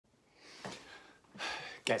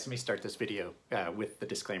Guys, let me start this video with the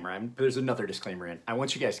disclaimer. There's another disclaimer in. I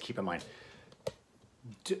want you guys to keep in mind,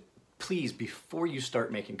 please, before you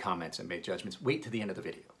start making comments and make judgments, wait to the end of the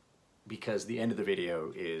video. Because the end of the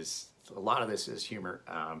video is, a lot of this is humor.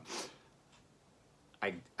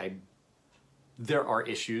 There are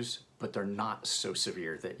issues, but they're not so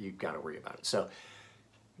severe that you've got to worry about it. So,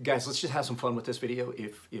 guys, let's just have some fun with this video.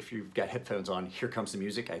 If you've got headphones on, here comes the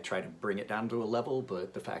music. I try to bring it down to a level,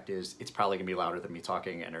 but the fact is it's probably gonna be louder than me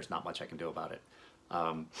talking, and there's not much I can do about it.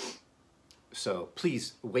 So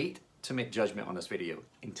please wait to make judgment on this video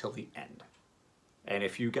until the end. And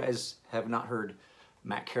if you guys have not heard,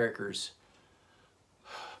 Matt Carricker's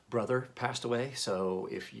brother passed away, so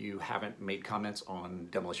if you haven't made comments on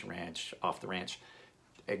Demolition Ranch, Off the Ranch,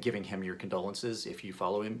 giving him your condolences, if you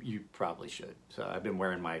follow him, you probably should. So I've been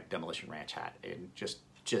wearing my Demolition Ranch hat, and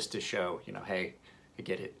just to show, you know, hey, I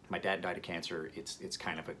get it. My dad died of cancer. It's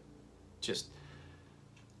kind of just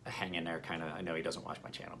a hang in there kind of. I know he doesn't watch my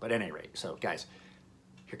channel, but at any rate. So guys,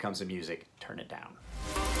 here comes the music. Turn it down.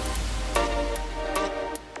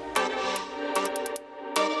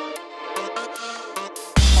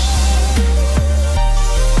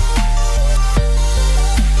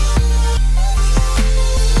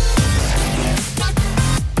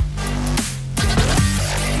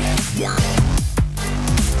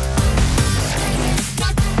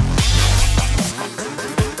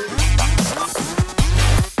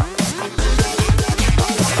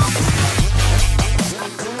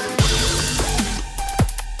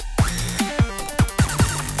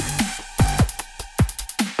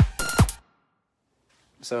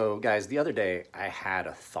 So guys, the other day I had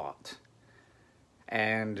a thought,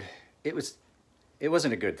 and it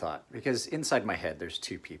wasn't a good thought, because inside my head there's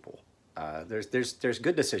two people. There's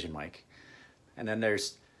Good Decision Mike, and then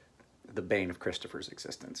there's the bane of Christopher's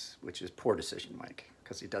existence, which is Poor Decision Mike,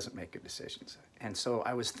 because he doesn't make good decisions. And so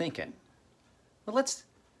I was thinking, well, let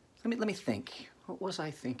me think. What was I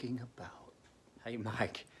thinking about? Hey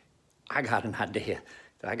Mike, I got an idea.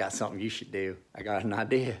 I got something you should do. I got an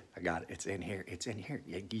idea. I got it. It's in here. It's in here.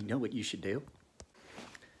 You know what you should do?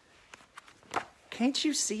 Can't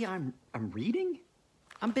you see I'm reading?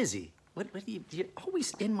 I'm busy. What you're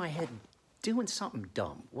always in my head doing something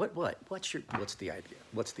dumb. What's the idea?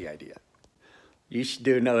 What's the idea? You should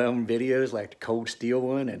do another of them videos like the Cold Steel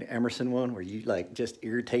one and the Emerson one, where you like just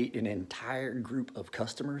irritate an entire group of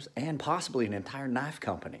customers and possibly an entire knife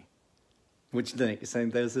company. What you think? You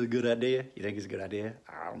think that's a good idea? You think it's a good idea?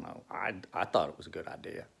 I don't know. I thought it was a good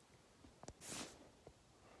idea.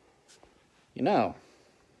 You know,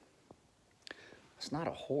 it's not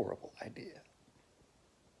a horrible idea.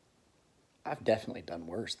 I've definitely done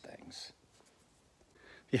worse things.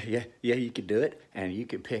 Yeah, you could do it, and you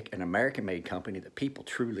could pick an American-made company that people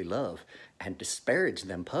truly love and disparage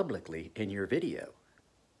them publicly in your video.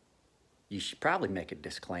 You should probably make a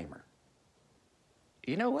disclaimer.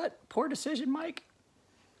 You know what? Poor decision, Mike.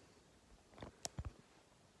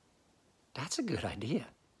 That's a good idea.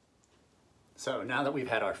 So now that we've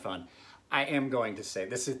had our fun, I am going to say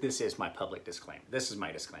this is my public disclaimer. This is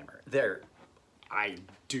my disclaimer. I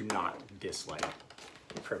do not dislike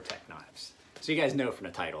protech knives. So you guys know from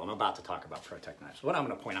the title, I'm about to talk about protech knives. What I'm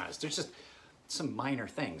going to point out is there's just some minor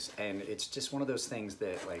things, and it's just one of those things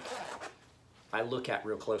that like I look at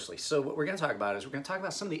real closely. So what we're going to talk about is we're going to talk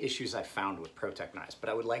about some of the issues I found with protech knives. But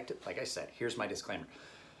I would like to, like I said, here's my disclaimer.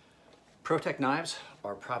 Protech knives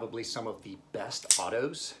are probably some of the best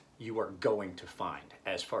autos you are going to find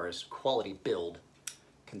as far as quality build,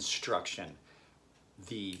 construction.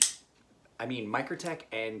 Microtech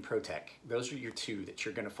and Protech, those are your two that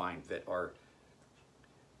you're going to find that are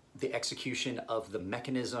the execution of the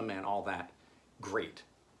mechanism and all that, great.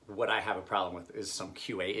 What I have a problem with is some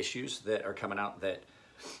QA issues that are coming out that,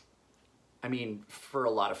 I mean, for a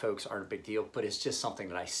lot of folks aren't a big deal, but it's just something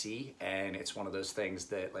that I see, and it's one of those things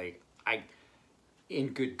that like I, in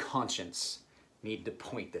good conscience, need to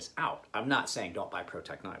point this out. I'm not saying don't buy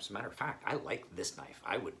Protech knives. As a matter of fact, I like this knife.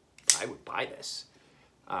 I would buy this.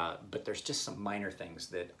 But there's just some minor things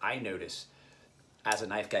that I notice as a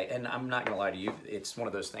knife guy, and I'm not gonna lie to you, it's one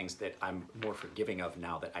of those things that I'm more forgiving of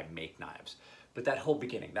now that I make knives. But that whole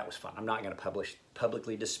beginning, that was fun. I'm not gonna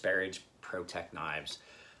publicly disparage Protech knives.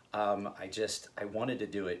 I wanted to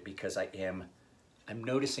do it because I'm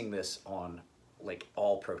noticing this on like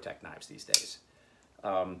all Protech knives these days.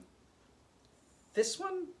 This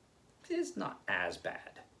one is not as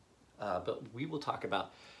bad, but we will talk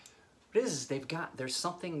about what it is. There's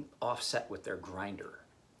something offset with their grinder,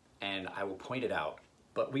 and I will point it out,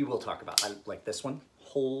 but we will talk about like this one.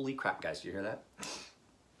 Holy crap, guys, do you hear that?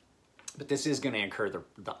 But this is going to incur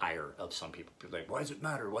the ire of some people. People are like, why does it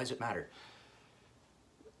matter? Why does it matter?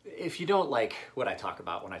 if you don't like what I talk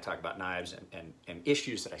about when I talk about knives and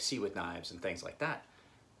issues that I see with knives and things like that,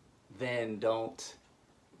 then don't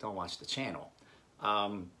watch the channel.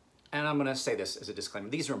 And I'm gonna say this as a disclaimer,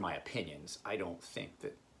 these are my opinions. I don't think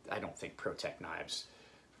protech knives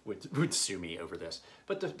would sue me over this.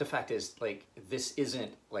 But the fact is, like, this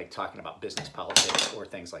isn't like talking about business politics or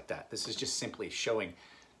things like that. This is just simply showing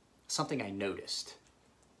something I noticed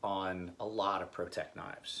on a lot of protech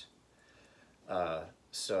knives.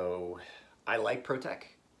 So I like protech.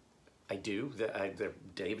 I do.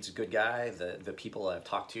 David's a good guy. The people I've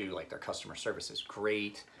talked to, like, their customer service is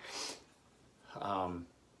great.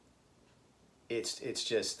 It's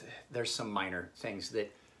just, there's some minor things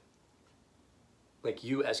that, like,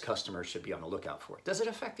 you as customers should be on the lookout for. Does it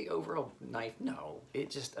affect the overall knife? No,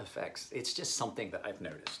 it just affects, it's just something that I've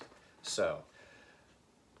noticed. So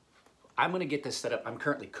I'm gonna get this set up. I'm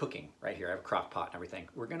currently cooking right here. I have a crock pot and everything.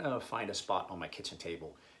 We're gonna find a spot on my kitchen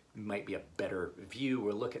table. Might be a better view.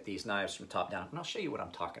 We'll look at these knives from top down and I'll show you what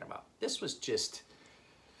I'm talking about. This was just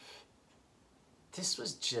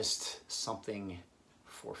something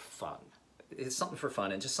for fun. It's something for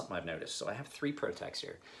fun and just something I've noticed. So I have 3 protechs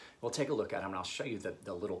here. We'll take a look at them and I'll show you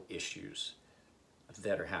the little issues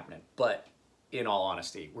that are happening. But in all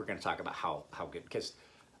honesty, we're gonna talk about how good, because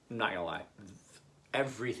I'm not gonna lie,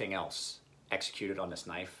 everything else executed on this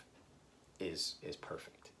knife is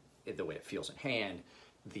perfect. The way it feels in hand,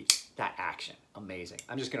 that action, amazing.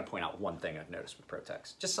 I'm just gonna point out one thing I've noticed with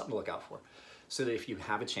protechs, just something to look out for. So that if you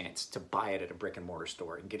have a chance to buy it at a brick and mortar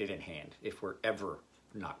store and get it in hand, if we're ever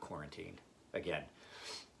not quarantined again,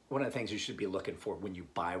 one of the things you should be looking for when you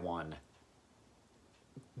buy one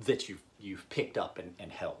that you've picked up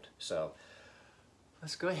and held. So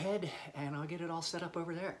let's go ahead and I'll get it all set up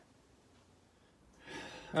over there.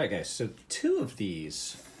 All right, guys, so 2 of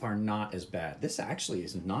these are not as bad. This actually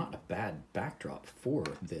is not a bad backdrop for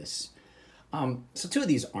this. So 2 of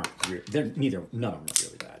these aren't, none of them are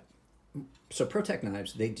really bad. So protech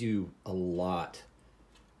knives, they do a lot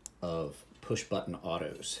of push button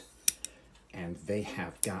autos, and they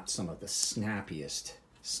have got some of the snappiest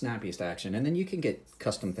action. And then you can get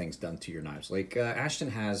custom things done to your knives. Like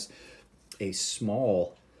Ashton has a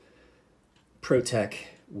small protech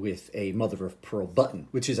with a mother of pearl button,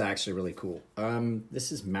 which is actually really cool.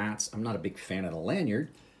 This is Matt's. I'm not a big fan of the lanyard,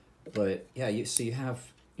 but yeah, you have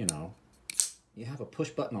a push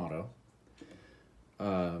button auto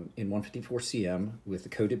in 154 cm with the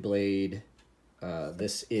coated blade.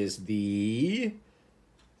 This is the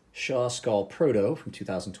Shaw Skull Proto from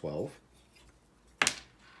 2012.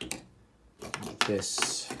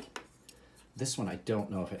 This one, I don't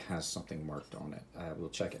know if it has something marked on it. We'll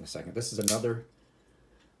check it in a second. This is another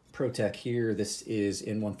protech here. This is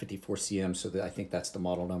in 154 cm, so I think that's the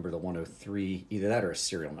model number, the 103, either that or a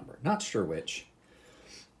serial number. Not sure which.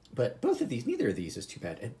 But both of these, neither of these is too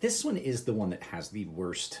bad. And this one is the one that has the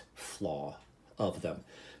worst flaw of them.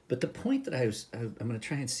 But the point that I'm going to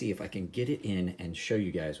try and see if I can get it in and show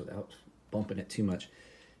you guys without bumping it too much.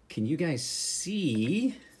 Can you guys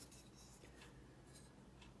see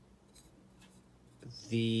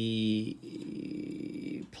the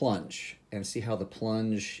plunge and see how the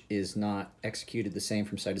plunge is not executed the same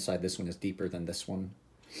from side to side? This one is deeper than this one.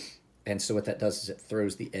 And so what that does is it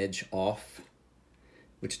throws the edge off,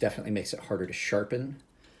 which definitely makes it harder to sharpen.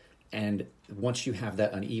 And once you have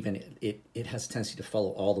that uneven, it has a tendency to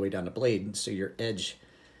follow all the way down the blade. And so your edge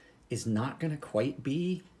is not going to quite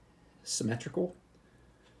be symmetrical.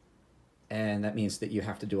 And that means that you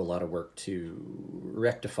have to do a lot of work to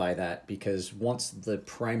rectify that, because once the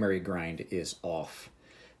primary grind is off,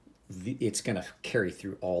 it's going to carry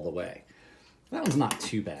through all the way. That one's not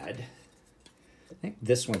too bad. I think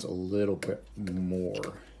this one's a little bit more.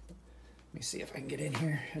 Let me see if I can get in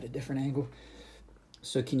here at a different angle.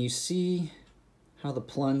 So can you see how the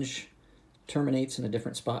plunge terminates in a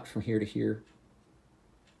different spot from here to here?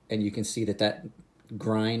 And you can see that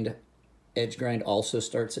grind, edge grind, also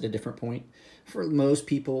starts at a different point. For most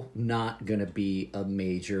people, not gonna be a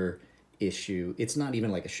major issue. It's not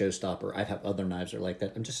even like a showstopper. I've had other knives that are like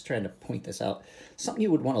that. I'm just trying to point this out. Something you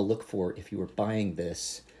would want to look for if you were buying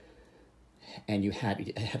this and you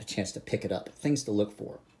had a chance to pick it up. Things to look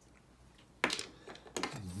for.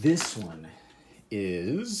 This one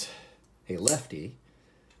is a lefty,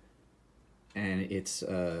 and it's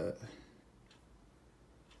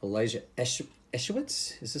Elijah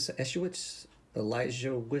Eschewitz. Is this Eschewitz? Elijah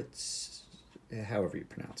Witz, however you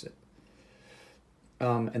pronounce it.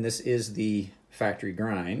 And this is the factory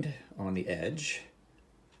grind on the edge.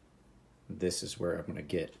 This is where I'm going to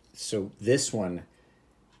get. So this one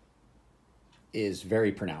is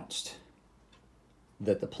very pronounced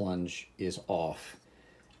that the plunge is off.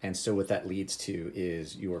 And so what that leads to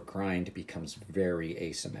is your grind becomes very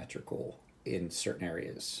asymmetrical in certain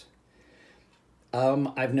areas.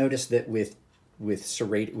 I've noticed that with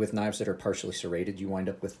knives that are partially serrated, you wind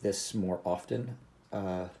up with this more often,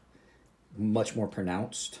 much more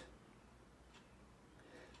pronounced.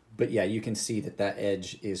 But yeah, you can see that that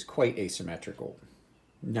edge is quite asymmetrical.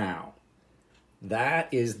 Now, that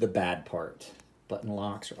is the bad part. Button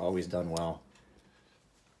locks are always done well.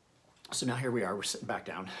 So now here we are, we're sitting back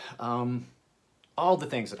down. All the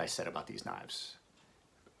things that I said about these knives,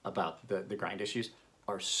 about the grind issues,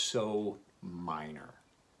 are so minor.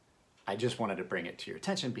 I just wanted to bring it to your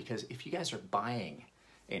attention because if you guys are buying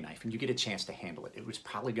a knife and you get a chance to handle it, it was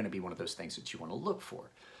probably going to be one of those things that you want to look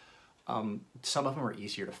for. Some of them are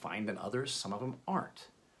easier to find than others, some of them aren't.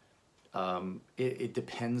 It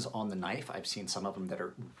depends on the knife. I've seen some of them that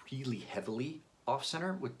are really heavily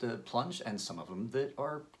off-center with the plunge and some of them that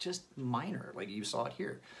are just minor, like you saw it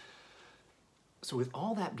here. So with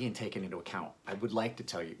all that being taken into account, I would like to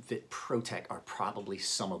tell you that protech are probably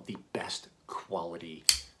some of the best quality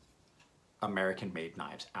American-made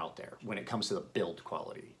knives out there when it comes to the build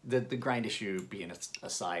quality. The grind issue being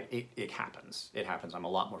aside, it happens. It happens. I'm a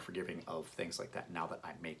lot more forgiving of things like that now that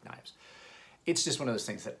I make knives. It's just one of those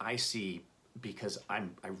things that I see because I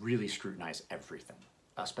really scrutinize everything,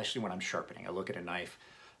 especially when I'm sharpening. I look at a knife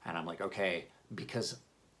and I'm like, okay, because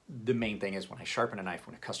the main thing is when I sharpen a knife,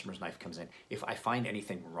 when a customer's knife comes in, if I find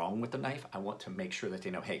anything wrong with the knife, I want to make sure that they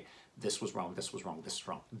know, hey, this was wrong, this was wrong, this is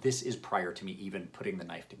wrong. This is prior to me even putting the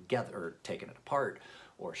knife together or taking it apart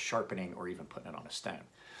or sharpening or even putting it on a stone.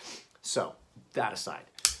 So that aside,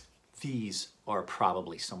 these are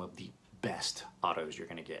probably some of the best autos you're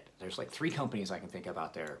gonna get. There's like 3 companies I can think of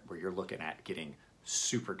out there where you're looking at getting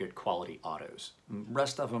super good quality autos.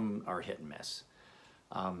 Rest of them are hit and miss.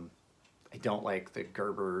 I don't like the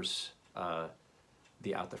Gerbers,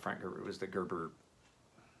 the out the front Gerber. It was the Gerber,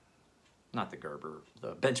 not the Gerber,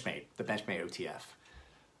 the Benchmade OTF.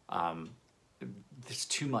 There's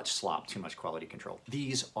too much slop, too much quality control.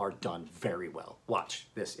 These are done very well. Watch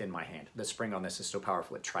this in my hand. The spring on this is so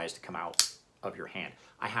powerful it tries to come out of your hand.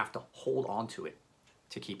 I have to hold on to it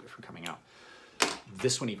to keep it from coming out.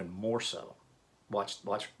 This one even more so. Watch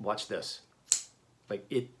this. Like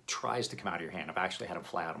it tries to come out of your hand. I've actually had them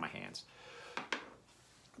fly out of my hands.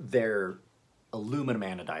 Their aluminum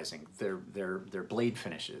anodizing, their blade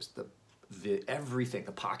finishes, the everything,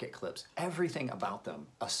 the pocket clips, everything about them,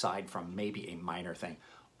 aside from maybe a minor thing,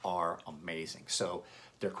 are amazing. So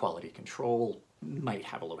their quality control might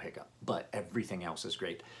have a little hiccup, but everything else is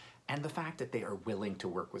great. And the fact that they are willing to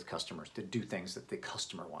work with customers to do things that the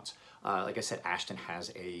customer wants. Like I said, Ashton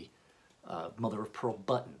has a mother of pearl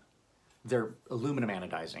button. Their aluminum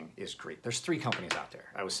anodizing is great. There's 3 companies out there,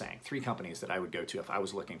 I was saying, 3 companies that I would go to if I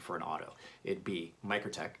was looking for an auto. It'd be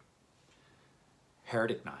Microtech,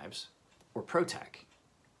 Heretic Knives, or Protech.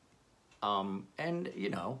 And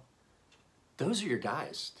you know, those are your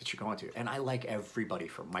guys that you're going to. And I like everybody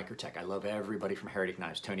from Microtech. I love everybody from Heretic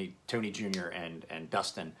Knives, Tony Jr. and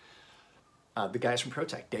Dustin. The guys from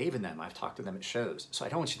Protech, Dave and them, I've talked to them at shows. So I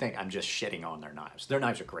don't want you to think I'm just shitting on their knives. Their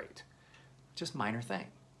knives are great. Just minor thing.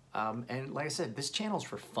 And like I said, this channel's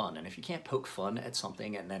for fun. And if you can't poke fun at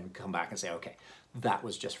something and then come back and say, okay, that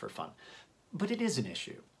was just for fun. But it is an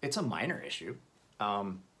issue. It's a minor issue.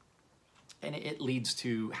 And it leads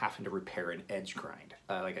to having to repair an edge grind.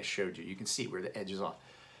 Like I showed you, you can see where the edge is off.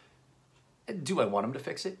 Do I want them to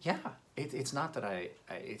fix it? Yeah. It's not that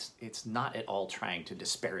it's not at all trying to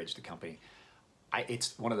disparage the company.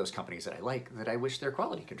 It's one of those companies that I like, that I wish their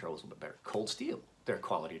quality control was a little bit better. Cold Steel, their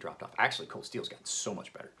quality dropped off. Actually, Cold Steel's gotten so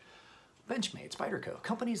much better. Benchmade, Spyderco,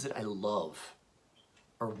 companies that I love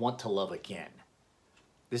or want to love again.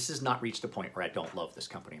 This has not reached a point where I don't love this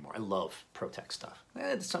company anymore. I love protech stuff.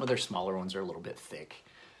 Some of their smaller ones are a little bit thick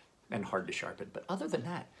and hard to sharpen, but other than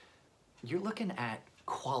that, you're looking at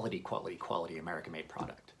quality American-made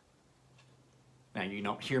product. Now, you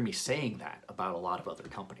don't hear me saying that about a lot of other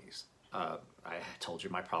companies. I told you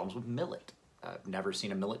my problems with Millet. I've never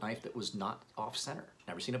seen a Millet knife that was not off-center.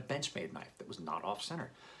 Never seen a Benchmade knife that was not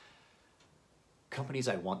off-center. Companies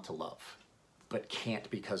I want to love, but can't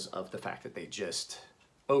because of the fact that they just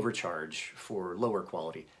overcharge for lower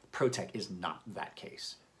quality. Protech is not that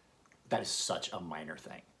case. That is such a minor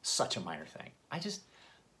thing. Such a minor thing.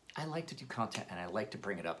 I like to do content and I like to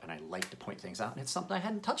bring it up and I like to point things out, and it's something I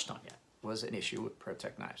hadn't touched on yet, was an issue with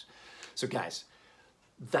Protech knives. So guys,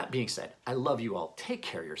 that being said, I love you all. Take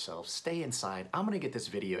care of yourselves. Stay inside. I'm going to get this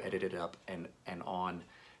video edited up and on.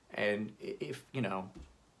 And if, you know,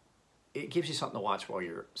 it gives you something to watch while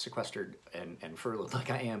you're sequestered and furloughed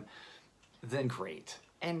like I am, then great.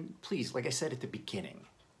 And please, like I said at the beginning,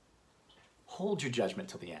 hold your judgment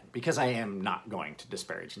till the end, because I am not going to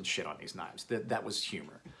disparage and shit on these knives. That was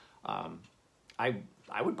humor.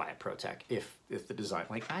 I would buy a protech if the design,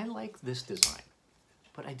 like, I like this design,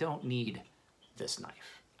 but I don't need this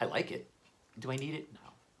knife. I like it. Do I need it? No.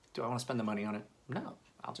 Do I want to spend the money on it? No.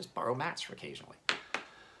 I'll just borrow mats for occasionally.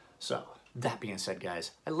 So, that being said,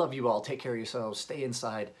 guys, I love you all. Take care of yourselves. Stay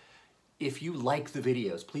inside. If you like the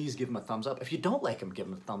videos, please give them a thumbs up. If you don't like them, give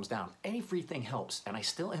them a thumbs down. Everything helps, and I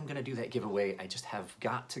still am going to do that giveaway. I just have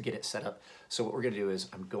got to get it set up. So what we're going to do is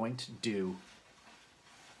I'm going to do...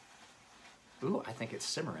 Ooh, I think it's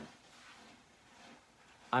simmering.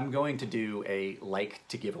 I'm going to do a like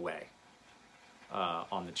to give away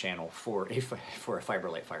on the channel for a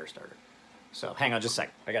Fiberlight fire starter. So hang on just a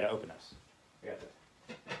sec. I got to open this.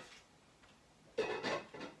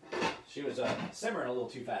 She was simmering a little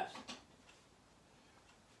too fast.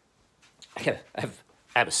 I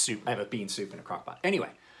have a soup. I have a bean soup in a crock pot. Anyway,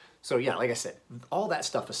 so yeah, like I said, all that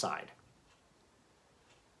stuff aside,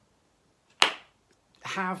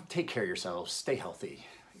 take care of yourselves. Stay healthy.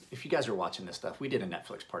 If you guys are watching this stuff, we did a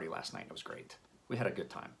Netflix party last night. It was great. We had a good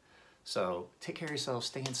time. So take care of yourselves.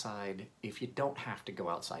 Stay inside. If you don't have to go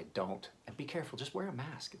outside, don't. And be careful. Just wear a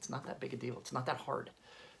mask. It's not that big a deal. It's not that hard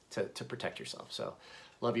to protect yourself. So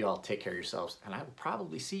love you all. Take care of yourselves. And I will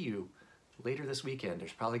probably see you later this weekend.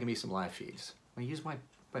 There's probably going to be some live feeds. I'm going to use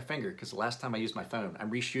my finger because the last time I used my phone, I'm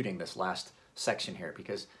reshooting this last section here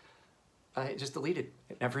because I just deleted.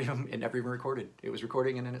 It never even recorded. It was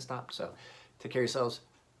recording and then it stopped. So take care of yourselves.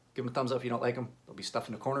 Give them a thumbs up if you don't like them. There'll be stuff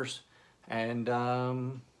in the corners. And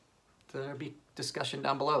there'll be discussion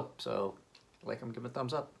down below. So like them, give them a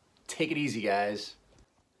thumbs up. Take it easy, guys.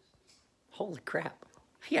 Holy crap.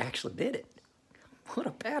 He actually did it. What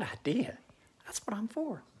a bad idea. That's what I'm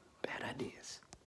for. Bad ideas.